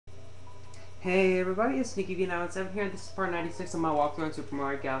Hey everybody, it's SneakyV917 here, and this is part 96 of my walkthrough on Super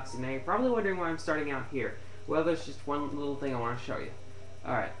Mario Galaxy. Now you're probably wondering why I'm starting out here. Well, there's just one little thing I want to show you.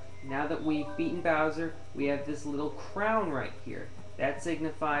 Alright, now that we've beaten Bowser, we have this little crown right here. That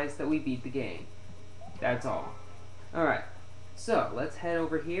signifies that we beat the game. That's all. Alright, so let's head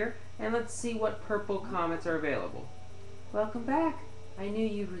over here, and let's see what purple comets are available. Welcome back! I knew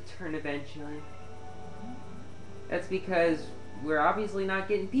you'd return eventually. That's because we're obviously not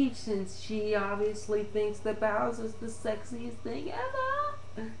getting Peach, since she obviously thinks that Bowser's the sexiest thing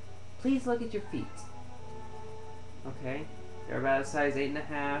ever. Please look at your feet. Okay, they're about a size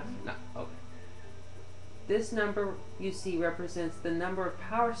 8.5. No, okay. This number you see represents the number of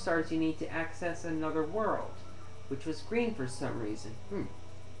power stars you need to access another world, which was green for some reason.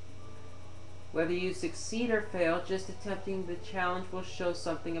 Whether you succeed or fail, just attempting the challenge will show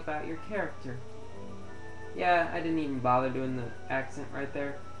something about your character. Yeah, I didn't even bother doing the accent right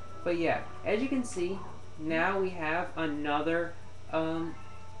there. But yeah, as you can see, now we have another, or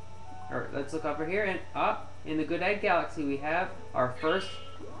let's look over here, and up in the Good Egg Galaxy we have our first,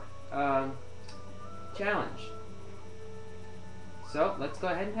 challenge. So, let's go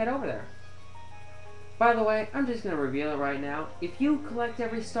ahead and head over there. By the way, I'm just going to reveal it right now. If you collect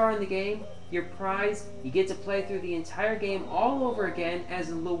every star in the game, your prize, you get to play through the entire game all over again as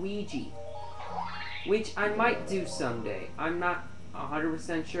Luigi. Which I might do someday. I'm not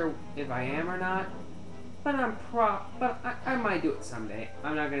 100% sure if I am or not, but I might do it someday.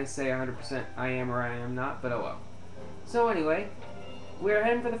 I'm not gonna say 100% I am or I am not, but oh well. So anyway, we're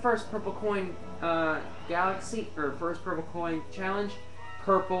heading for the first purple coin galaxy, or first purple coin challenge,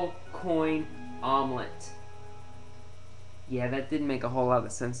 purple coin omelet. Yeah, that didn't make a whole lot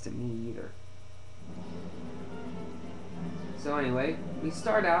of sense to me either. So anyway, we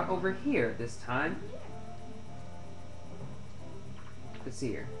start out over here this time. Let's see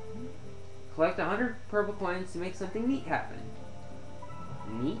here. Collect 100 purple coins to make something neat happen.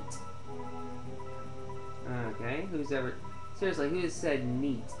 Neat? Okay, seriously, who has said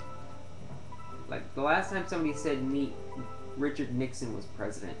neat? Like, the last time somebody said neat, Richard Nixon was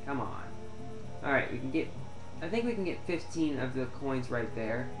president. Come on. Alright, I think we can get 15 of the coins right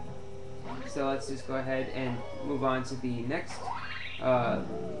there. So let's just go ahead and move on to the next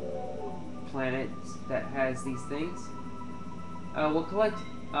planet that has these things. We'll collect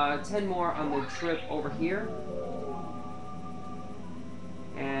 10 more on the trip over here.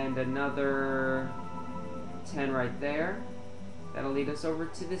 And another 10 right there. That'll lead us over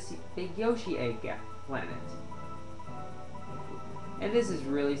to this big Yoshi egg planet. And this is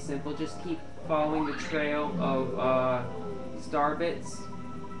really simple. Just keep following the trail of star bits.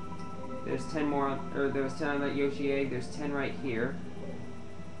 There's 10 more, or there was 10 on that Yoshi egg. There's 10 right here.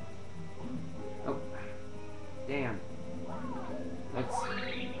 Oh, damn. Let's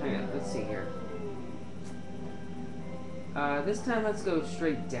see here. This time let's go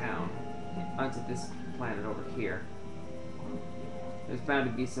straight down onto this planet over here. There's bound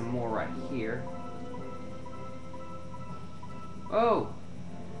to be some more right here. Oh!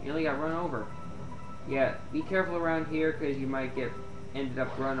 Nearly got run over. Yeah, be careful around here because you might get ended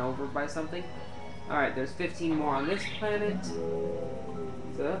up run over by something. Alright, there's 15 more on this planet.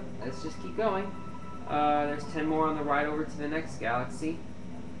 So, let's just keep going. There's 10 more on the ride over to the next galaxy.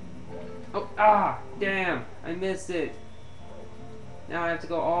 Oh, damn! I missed it! Now I have to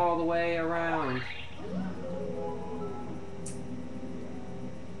go all the way around.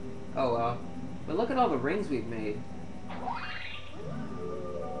 Oh well. But look at all the rings we've made.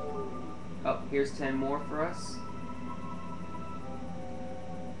 Oh, here's 10 more for us.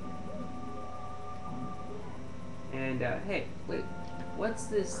 And, hey, wait. What's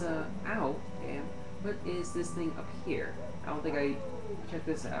this, ow, damn. What is this thing up here? I don't think I checked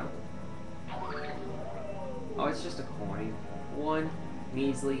this out. Oh, it's just a coin. One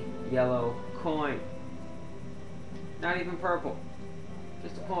measly yellow coin. Not even purple.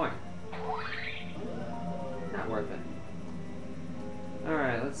 Just a coin. Not worth it.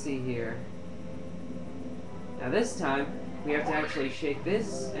 Alright, let's see here. Now this time, we have to actually shake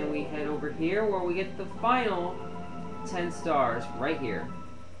this, and we head over here where we get the final 10 stars right here.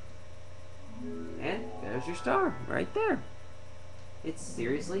 And there's your star, right there. It's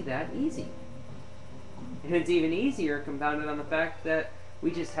seriously that easy. And it's even easier compounded on the fact that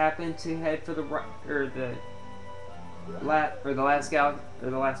we just happened to head for the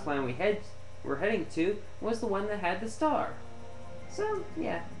last planet we're heading to was the one that had the star. So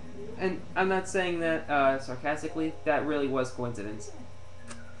yeah, and I'm not saying that sarcastically. That really was coincidence.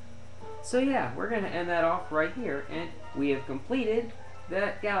 So yeah, we're gonna end that off right here, and we have completed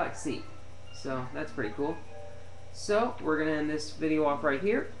that galaxy. So that's pretty cool. So, we're going to end this video off right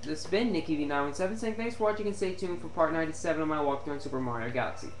here. This has been NickeyV917 saying thanks for watching and stay tuned for part 97 of my walkthrough in Super Mario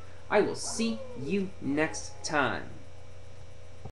Galaxy. I will see you next time.